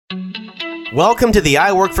Welcome to the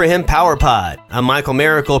I Work For Him Power Pod. I'm Michael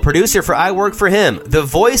Miracle, producer for I Work For Him, the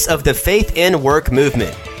voice of the faith and work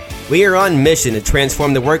movement. We are on mission to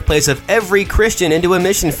transform the workplace of every Christian into a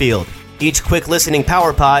mission field. Each quick listening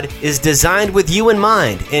Power Pod is designed with you in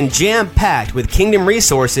mind and jam-packed with kingdom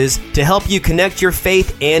resources to help you connect your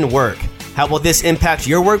faith and work. How will this impact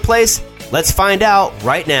your workplace? Let's find out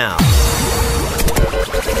right now.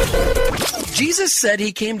 Jesus said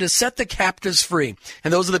he came to set the captives free,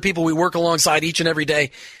 and those are the people we work alongside each and every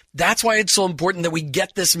day. That's why it's so important that we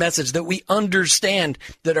get this message, that we understand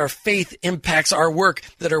that our faith impacts our work,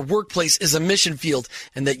 that our workplace is a mission field,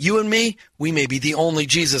 and that you and me, we may be the only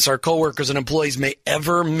Jesus our coworkers and employees may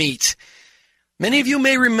ever meet. Many of you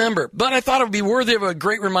may remember, but I thought it would be worthy of a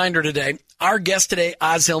great reminder today. Our guest today,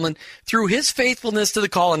 Os Hillman, through his faithfulness to the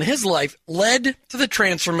call in his life, led to the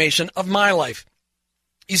transformation of my life.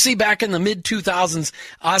 You see, back in the mid-2000s,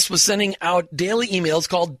 Os was sending out daily emails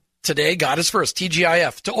called Today, God is First,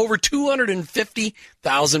 TGIF, to over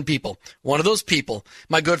 250,000 people. One of those people,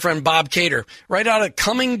 my good friend Bob Cater, right out of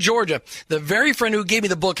Cumming, Georgia, the very friend who gave me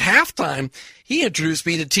the book Halftime, he introduced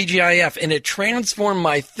me to TGIF, and it transformed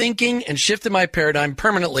my thinking and shifted my paradigm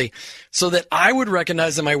permanently so that I would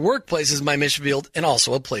recognize that my workplace is my mission field and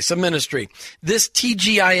also a place of ministry. This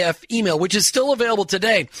TGIF email, which is still available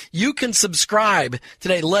today, you can subscribe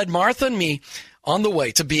today, led Martha and me on the way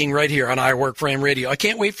to being right here on I Work For Him Radio. I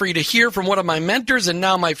can't wait for you to hear from one of my mentors and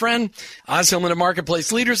now my friend, Os Hillman of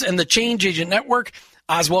Marketplace Leaders and the Change Agent Network.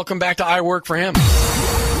 Os, welcome back to I Work For Him.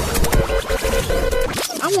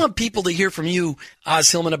 I want people to hear from you,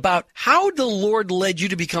 Os Hillman, about how the Lord led you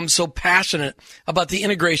to become so passionate about the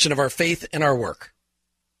integration of our faith and our work.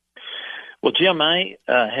 Well, Jim, I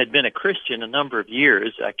had been a Christian a number of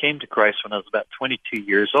years. I came to Christ when I was about 22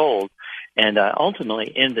 years old, and I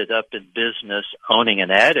ultimately ended up in business owning an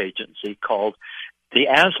ad agency called the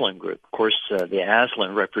Aslan Group. Of course, the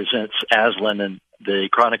Aslan represents Aslan and the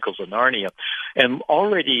Chronicles of Narnia. And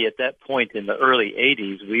already at that point in the early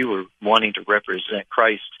 80s, we were wanting to represent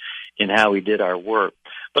Christ in how we did our work.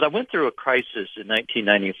 But I went through a crisis in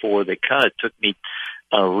 1994 that kind of took me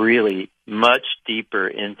really much deeper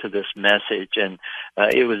into this message. And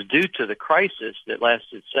it was due to the crisis that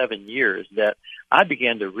lasted 7 years that I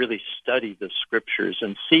began to really study the scriptures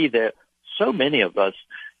and see that so many of us,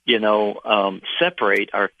 separate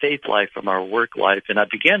our faith life from our work life. And I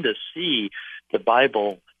began to see the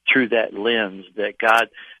Bible through that lens, that God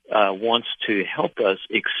wants to help us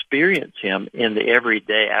experience Him in the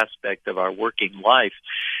everyday aspect of our working life.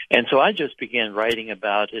 And so I just began writing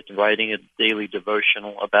about it, writing a daily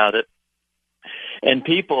devotional about it. And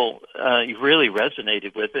people really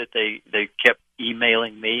resonated with it. They kept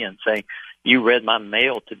emailing me and saying, "You read my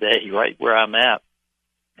mail today, right where I'm at."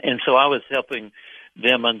 And so I was helping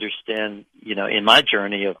them understand, in my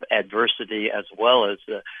journey of adversity, as well as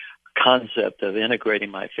the concept of integrating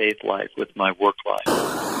my faith life with my work life.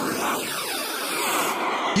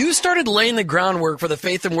 You started laying the groundwork for the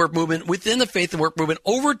faith and work movement within the faith and work movement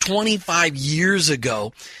over 25 years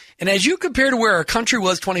ago. And as you compare to where our country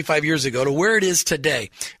was 25 years ago to where it is today,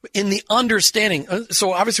 in the understanding,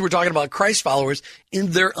 so obviously we're talking about Christ followers,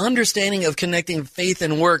 in their understanding of connecting faith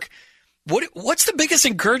and work, what's the biggest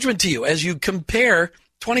encouragement to you as you compare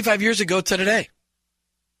 25 years ago to today?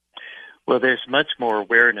 Well, there's much more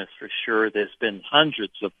awareness for sure. There's been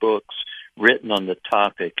hundreds of books written on the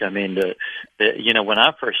topic. I mean, when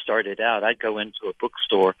I first started out, I'd go into a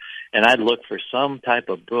bookstore and I'd look for some type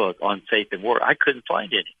of book on faith and work. I couldn't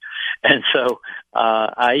find any. And so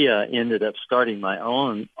I ended up starting my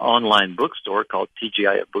own online bookstore called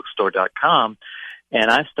TGIFbookstore.com, and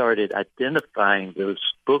I started identifying those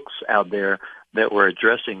books out there that were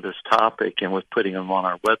addressing this topic and was putting them on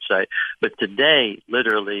our website. But today,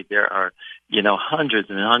 literally, there are, hundreds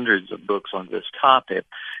and hundreds of books on this topic.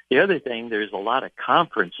 The other thing, there's a lot of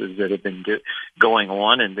conferences that have been going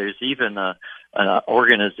on, and there's even an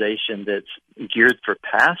organization that's geared for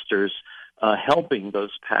pastors, helping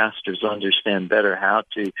those pastors understand better how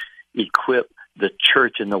to equip the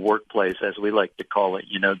church in the workplace, as we like to call it.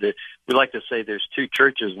 We like to say there's two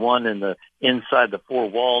churches, one inside the four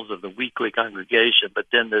walls of the weekly congregation, but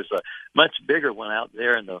then there's a much bigger one out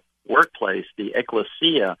there in the workplace, the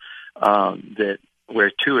ecclesia, that where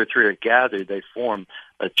two or three are gathered, they form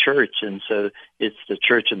a church, and so it's the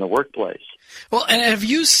church in the workplace. Well, and have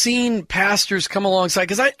you seen pastors come alongside?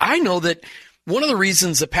 Because I know that one of the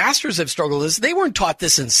reasons the pastors have struggled is they weren't taught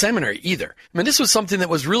this in seminary either. I mean, this was something that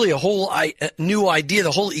was really a whole new idea,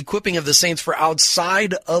 the whole equipping of the saints for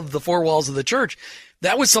outside of the four walls of the church.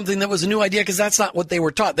 That was something that was a new idea because that's not what they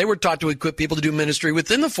were taught. They were taught to equip people to do ministry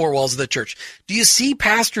within the four walls of the church. Do you see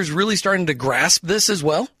pastors really starting to grasp this as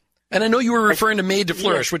well? And I know you were referring to Made to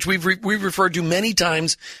Flourish, which we've referred to many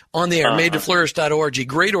times on the air, madetoflourish.org,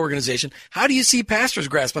 great organization. How do you see pastors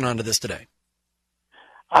grasping onto this today?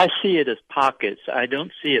 I see it as pockets. I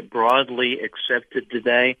don't see it broadly accepted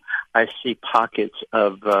today. I see pockets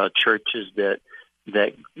of churches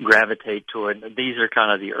that gravitate toward. These are kind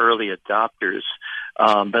of the early adopters,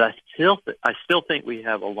 but I still think we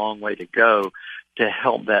have a long way to go to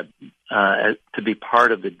help that to be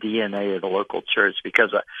part of the DNA of the local church,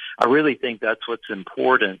 because I really think that's what's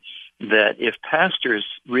important. That if pastors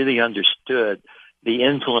really understood the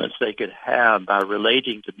influence they could have by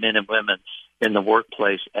relating to men and women in the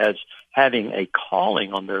workplace as having a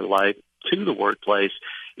calling on their life to the workplace,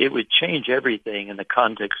 it would change everything in the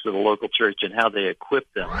context of the local church and how they equip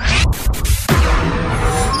them.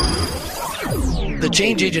 The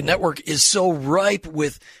Change Agent Network is so ripe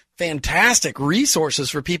with fantastic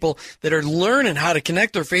resources for people that are learning how to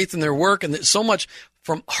connect their faith and their work, and so much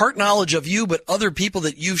from heart knowledge of you, but other people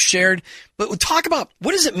that you've shared. But we'll talk about,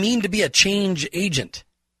 what does it mean to be a change agent?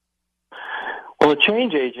 Well, a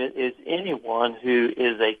change agent is anyone who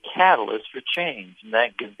is a catalyst for change, and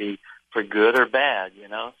that could be for good or bad. You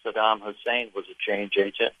know, Saddam Hussein was a change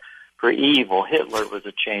agent for evil. Hitler was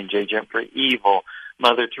a change agent for evil.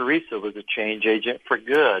 Mother Teresa was a change agent for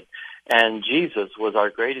good. And Jesus was our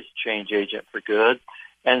greatest change agent for good.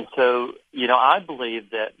 And so, you know, I believe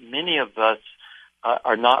that many of us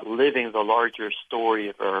are not living the larger story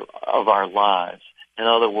of our lives. In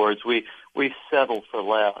other words, we settle for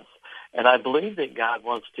less. And I believe that God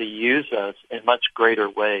wants to use us in much greater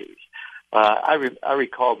ways. I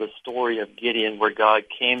recall the story of Gideon, where God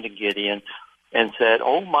came to Gideon and said,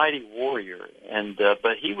 "Oh, mighty warrior." And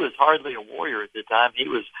but he was hardly a warrior at the time. He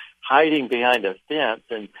was hiding behind a fence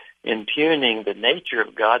and impugning the nature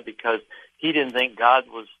of God because he didn't think God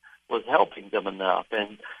was helping them enough.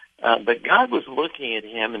 And but God was looking at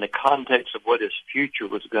him in the context of what his future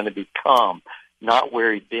was going to become, not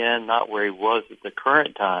where he'd been, not where he was at the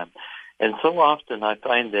current time. And so often I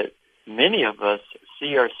find that many of us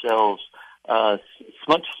see ourselves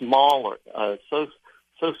much smaller,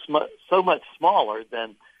 so much smaller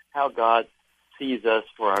than how God sees us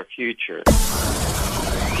for our future.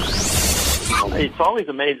 It's always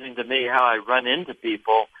amazing to me how I run into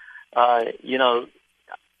people, you know,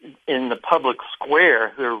 in the public square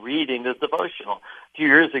who are reading the devotional. A few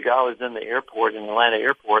years ago, I was in the airport, in Atlanta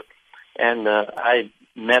airport, and I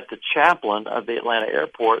met the chaplain of the Atlanta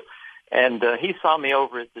airport, and he saw me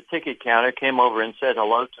over at the ticket counter, came over and said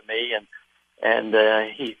hello to me, and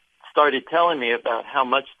he started telling me about how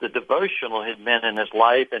much the devotional had meant in his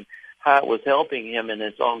life and how it was helping him in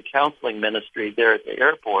his own counseling ministry there at the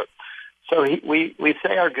airport. So we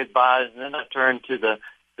say our goodbyes, and then I turn to the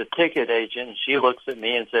ticket agent, and she looks at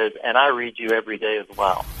me and says, "And I read you every day as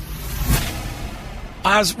well."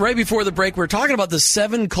 Oz, right before the break, we were talking about the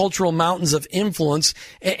 7 cultural mountains of influence,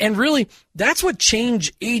 and really, that's what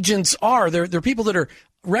change agents are. They're people that are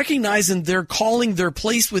recognizing their calling, their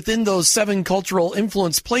place within those 7 cultural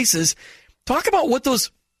influence places. Talk about what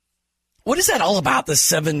is that all about, the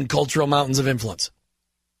 7 cultural mountains of influence?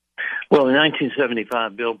 Well, in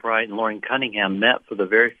 1975, Bill Bright and Lauren Cunningham met for the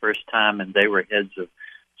very first time, and they were heads of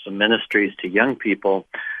some ministries to young people.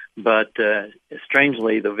 But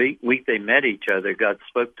strangely, the week they met each other, God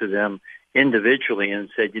spoke to them individually and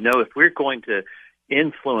said, you know, if we're going to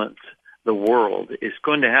influence the world, it's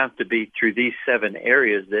going to have to be through these 7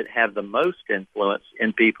 areas that have the most influence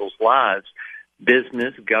in people's lives: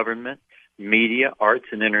 business, government, media, arts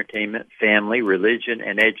and entertainment, family, religion,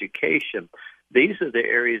 and education. These are the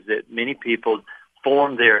areas that many people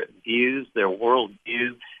form their views, their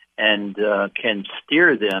worldview, and can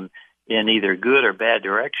steer them in either good or bad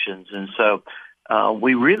directions. And so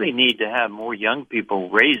we really need to have more young people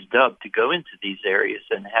raised up to go into these areas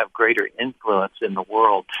and have greater influence in the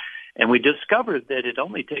world. And we discovered that it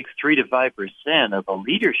only takes 3 to 5% of a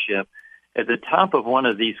leadership at the top of one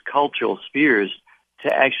of these cultural spheres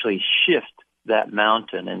to actually shift that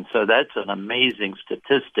mountain. And so that's an amazing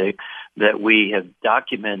statistic that we have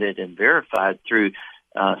documented and verified through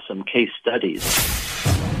some case studies.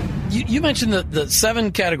 You mentioned the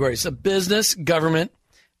 7 categories of business, government,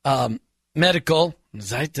 medical.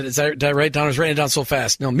 Did I write down? I was writing it down so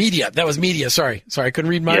fast. No, media. That was media. Sorry, I couldn't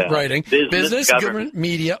read my writing. Business, government,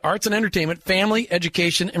 media, arts and entertainment, family,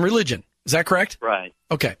 education, and religion. Is that correct? Right.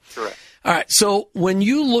 Okay. Correct. All right. So when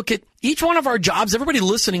you look at each one of our jobs, everybody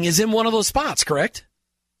listening is in one of those spots, correct?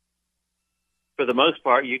 For the most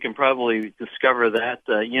part, you can probably discover that.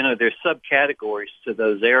 There's subcategories to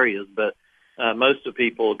those areas, but most of the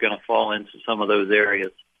people are going to fall into some of those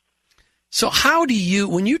areas. So how do you,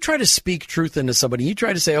 when you try to speak truth into somebody, you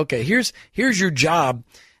try to say, okay, here's your job.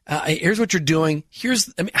 Here's what you're doing.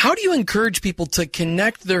 How do you encourage people to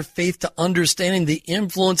connect their faith to understanding the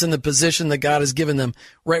influence and the position that God has given them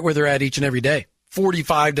right where they're at each and every day,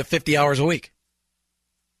 45 to 50 hours a week?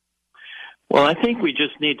 Well, I think we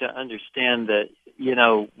just need to understand that,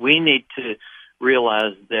 we need to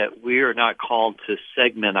realize that we are not called to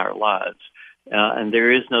segment our lives. And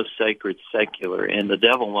there is no sacred secular, and the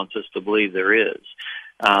devil wants us to believe there is.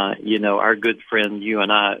 Our good friend, you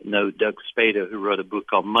and I know Doug Spada, who wrote a book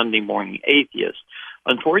called Monday Morning Atheist.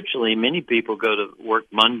 Unfortunately, many people go to work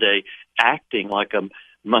Monday acting like a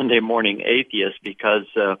Monday morning atheist because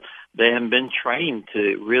they haven't been trained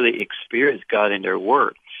to really experience God in their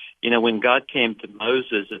work. When God came to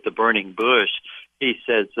Moses at the burning bush, he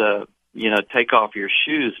says, take off your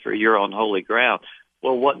shoes for you're on holy ground.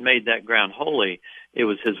 Well, what made that ground holy? It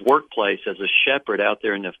was his workplace as a shepherd out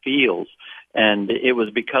there in the fields. And it was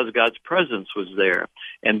because God's presence was there.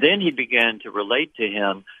 And then he began to relate to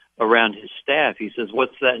him around his staff. He says,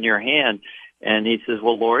 what's that in your hand? And he says,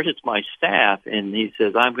 well, Lord, it's my staff. And he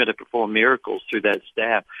says, I'm going to perform miracles through that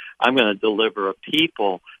staff. I'm going to deliver a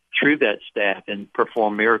people through that staff and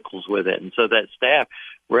perform miracles with it. And so that staff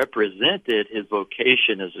represented his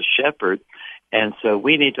vocation as a shepherd. And so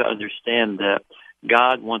we need to understand that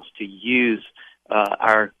God wants to use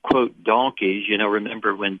our, quote, donkeys.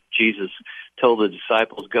 Remember when Jesus told the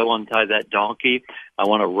disciples, go untie that donkey. I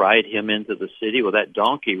want to ride him into the city. Well, that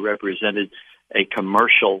donkey represented a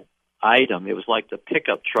commercial item. It was like the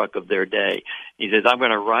pickup truck of their day. He says, I'm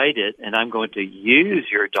going to ride it, and I'm going to use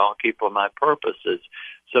your donkey for my purposes.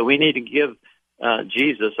 So we need to give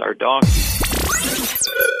Jesus our donkey.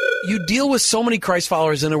 You deal with so many Christ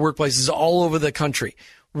followers in their workplaces all over the country.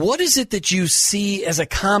 What is it that you see as a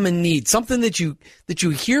common need? Something that you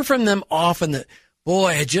hear from them often that,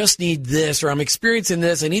 boy, I just need this, or I'm experiencing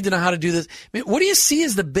this. I need to know how to do this. What do you see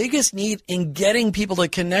as the biggest need in getting people to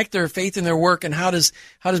connect their faith in their work, and how does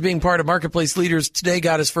being part of Marketplace Leaders Today,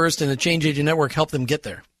 God is First, and the Change Agent Network help them get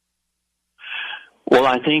there? Well,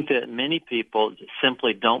 I think that many people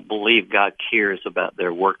simply don't believe God cares about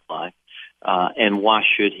their work life, and why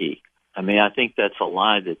should he? I think that's a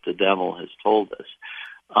lie that the devil has told us.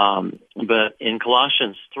 But in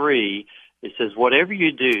Colossians 3, it says, whatever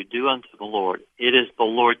you do, do unto the Lord. It is the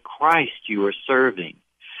Lord Christ you are serving.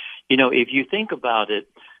 If you think about it,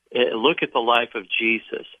 look at the life of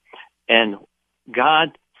Jesus. And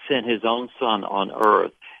God sent his own son on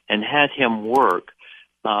earth and had him work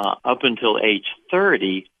up until age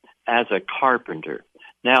 30 as a carpenter.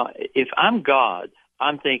 Now, if I'm God,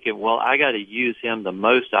 I'm thinking, well, I got to use him the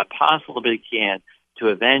most I possibly can to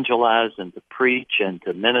evangelize and to preach and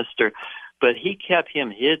to minister. But he kept him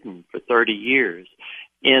hidden for 30 years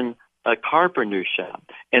in a carpenter shop.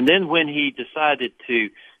 And then when he decided to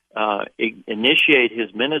initiate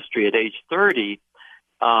his ministry at age 30,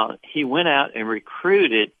 he went out and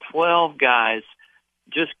recruited 12 guys,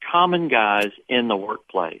 just common guys in the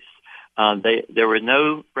workplace. There were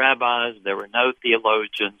no rabbis, there were no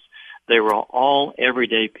theologians. They were all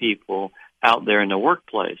everyday people out there in the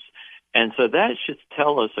workplace. And so that should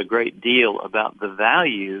tell us a great deal about the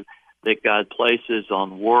value that God places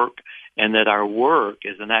on work, and that our work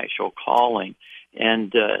is an actual calling.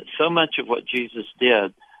 And so much of what Jesus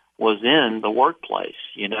did was in the workplace,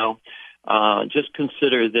 Just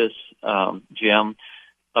consider this, Jim.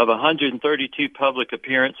 Of 132 public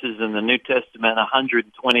appearances in the New Testament,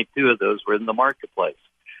 122 of those were in the marketplace.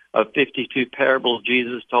 Of 52 parables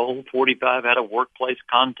Jesus told, 45 had a workplace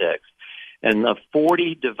context. And the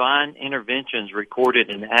 40 divine interventions recorded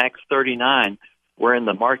in Acts 39 were in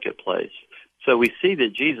the marketplace. So we see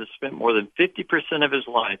that Jesus spent more than 50% of his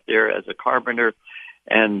life there as a carpenter,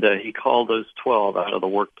 and he called those 12 out of the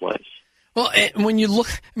workplace. Well, when you look,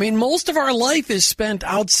 most of our life is spent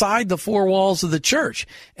outside the four walls of the church,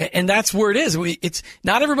 and that's where it is. It's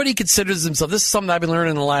not everybody considers themselves. This is something I've been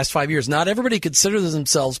learning in the last 5 years. Not everybody considers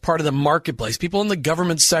themselves part of the marketplace. People in the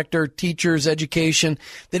government sector, teachers, education,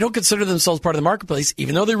 they don't consider themselves part of the marketplace,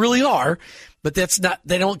 even though they really are. But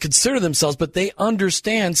they don't consider themselves, but they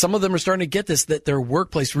understand. Some of them are starting to get this, that their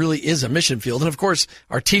workplace really is a mission field. And of course,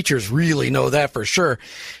 our teachers really know that for sure.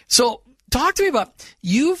 So talk to me about,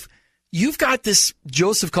 You've got this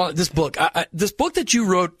Joseph Calling, this book. This book that you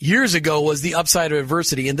wrote years ago was The Upside of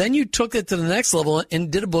Adversity, and then you took it to the next level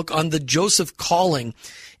and did a book on the Joseph Calling.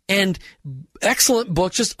 And excellent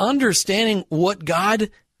book, just understanding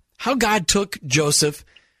how God took Joseph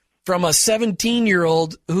from a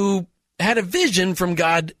 17-year-old who had a vision from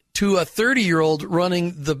God to a 30-year-old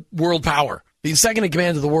running the world power, being second in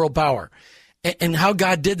command of the world power, and how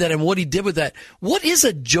God did that and what he did with that. What is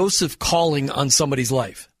a Joseph calling on somebody's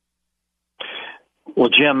life? Well,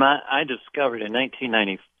 Jim, I discovered in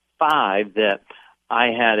 1994 5 that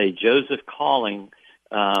I had a Joseph calling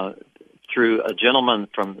through a gentleman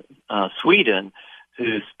from Sweden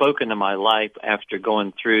who spoke into my life after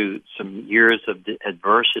going through some years of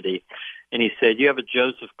adversity. And he said, you have a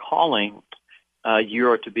Joseph calling. You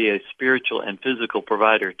are to be a spiritual and physical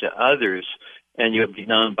provider to others, and you will be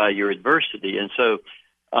known by your adversity. And so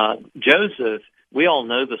Joseph, we all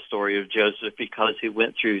know the story of Joseph because he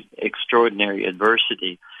went through extraordinary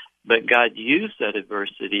adversity. But God used that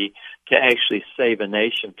adversity to actually save a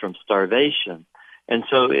nation from starvation. And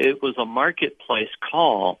so it was a marketplace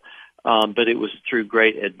call, but it was through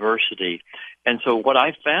great adversity. And so what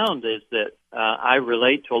I found is that I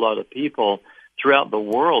relate to a lot of people throughout the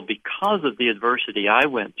world because of the adversity I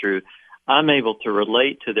went through. I'm able to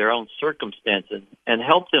relate to their own circumstances and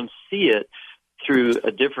help them see it through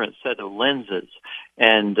a different set of lenses.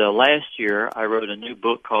 And last year, I wrote a new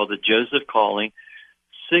book called The Joseph Calling,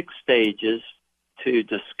 6 Stages to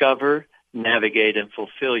Discover, Navigate, and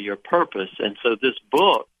Fulfill Your Purpose. And so this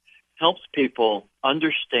book helps people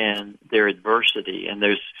understand their adversity. And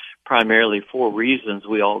there's primarily 4 reasons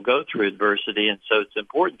we all go through adversity. And so it's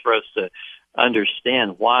important for us to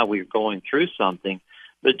understand why we're going through something.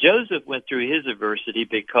 But Joseph went through his adversity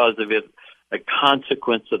because of a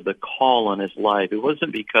consequence of the call on his life. It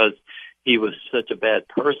wasn't because he was such a bad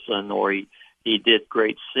person or he did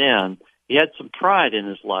great sin. He had some pride in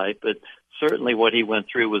his life, but certainly what he went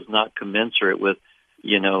through was not commensurate with,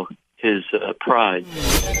 his pride.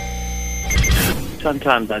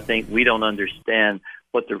 Sometimes I think we don't understand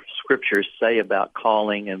what the scriptures say about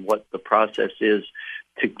calling and what the process is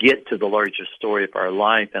to get to the larger story of our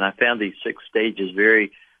life. And I found these 6 stages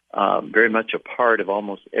very much a part of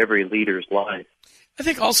almost every leader's life. I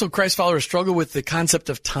think also Christ followers struggle with the concept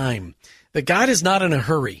of time, that God is not in a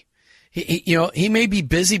hurry. He may be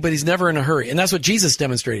busy, but he's never in a hurry. And that's what Jesus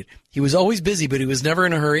demonstrated. He was always busy, but he was never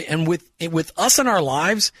in a hurry. And with us in our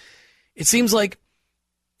lives, it seems like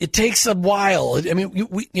it takes a while. I mean,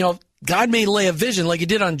 God may lay a vision like he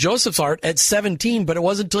did on Joseph's heart at 17, but it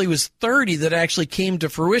wasn't until he was 30 that it actually came to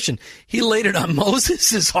fruition. He laid it on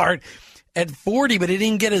Moses' heart at 40, but he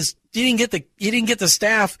didn't get the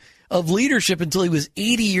staff of leadership until he was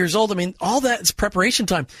 80 years old. I mean, all that is preparation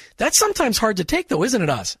time. That's sometimes hard to take, though, isn't it,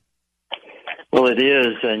 Oz? Well, it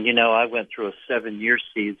is. And, I went through a 7-year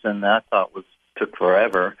season that I thought took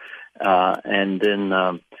forever. And then,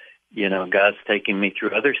 God's taking me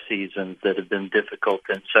through other seasons that have been difficult.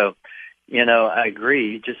 And so, I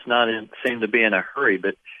agree, just not seem to be in a hurry.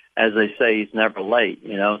 But as they say, he's never late,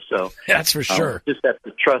 So that's for sure. Just have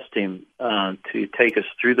to trust him to take us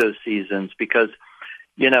through those seasons because,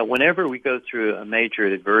 whenever we go through a major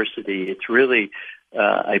adversity, it's really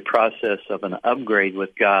a process of an upgrade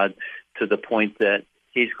with God to the point that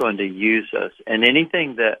he's going to use us. And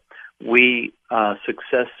anything that we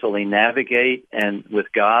successfully navigate and with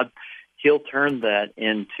God, he'll turn that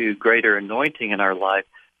into greater anointing in our life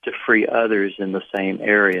to free others in the same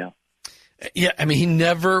area. Yeah, I mean, he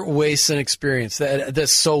never wastes an experience.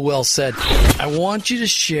 That's so well said. I want you to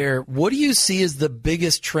share, what do you see as the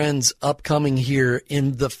biggest trends upcoming here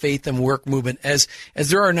in the faith and work movement as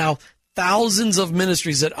there are now thousands of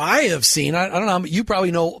ministries that I have seen. I don't know, you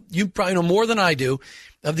probably know more than I do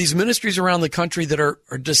of these ministries around the country that are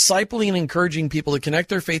discipling and encouraging people to connect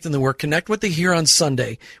their faith in the work, connect what they hear on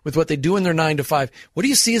Sunday with what they do in their 9 to 5. What do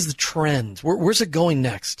you see as the trend? Where's it going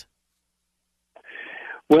next?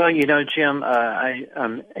 Well, Jim,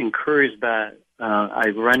 I'm encouraged by, I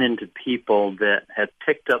run into people that have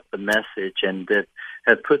picked up the message and that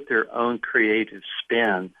have put their own creative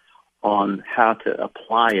spin on how to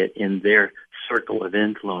apply it in their circle of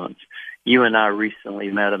influence. You and I recently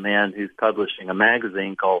met a man who's publishing a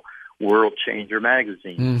magazine called World Changer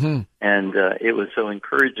Magazine. Mm-hmm. And it was so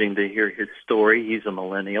encouraging to hear his story. He's a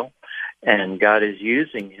millennial, and God is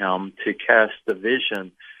using him to cast the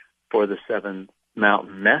vision for the Seven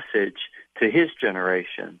Mountain message to his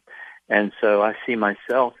generation. And so I see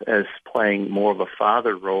myself as playing more of a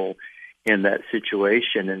father role in that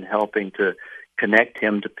situation and helping to connect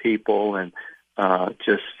him to people and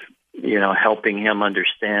helping him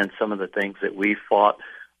understand some of the things that we fought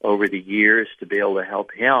over the years to be able to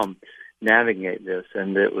help him navigate this.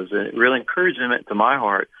 And it was a real encouragement to my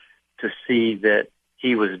heart to see that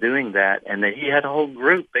he was doing that and that he had a whole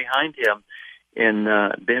group behind him in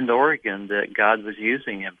Bend, Oregon that God was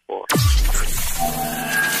using him for.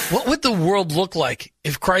 What would the world look like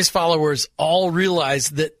if Christ followers all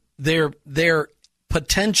realized that their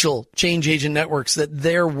potential change agent networks, that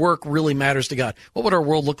their work really matters to God? What would our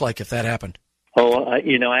world look like if that happened? Oh, I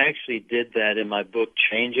actually did that in my book,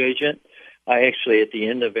 Change Agent. I actually, at the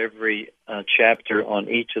end of every chapter on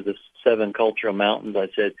each of the 7 cultural mountains. I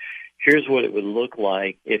said, here's what it would look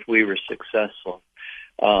like if we were successful.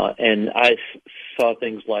 And I saw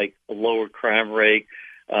things like a lower crime rate,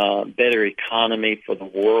 better economy for the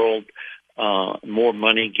world, more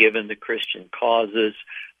money given to Christian causes,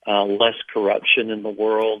 less corruption in the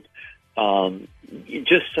world.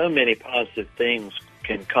 Just so many positive things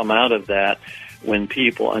can come out of that when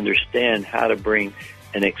people understand how to bring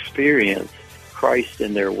and experience Christ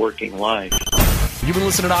in their working life. You've been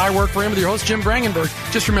listening to I Work for Him with your host, Jim Brangenberg.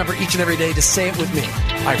 Just remember each and every day to say it with me.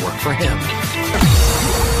 I work for Him.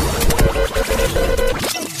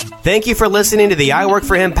 Thank you for listening to the I Work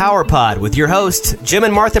for Him Power Pod with your hosts, Jim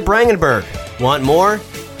and Martha Brangenberg. Want more?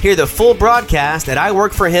 Hear the full broadcast at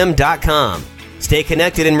iworkforhim.com. Stay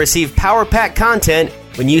connected and receive power-packed content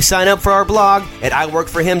when you sign up for our blog at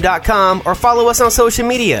iworkforhim.com or follow us on social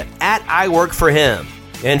media at iworkforhim.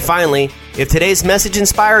 And finally, if today's message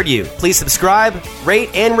inspired you, please subscribe, rate,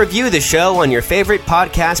 and review the show on your favorite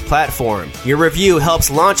podcast platform. Your review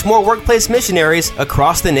helps launch more workplace missionaries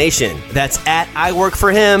across the nation. That's at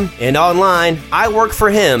iWorkForHim and online,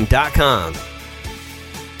 iworkforhim.com.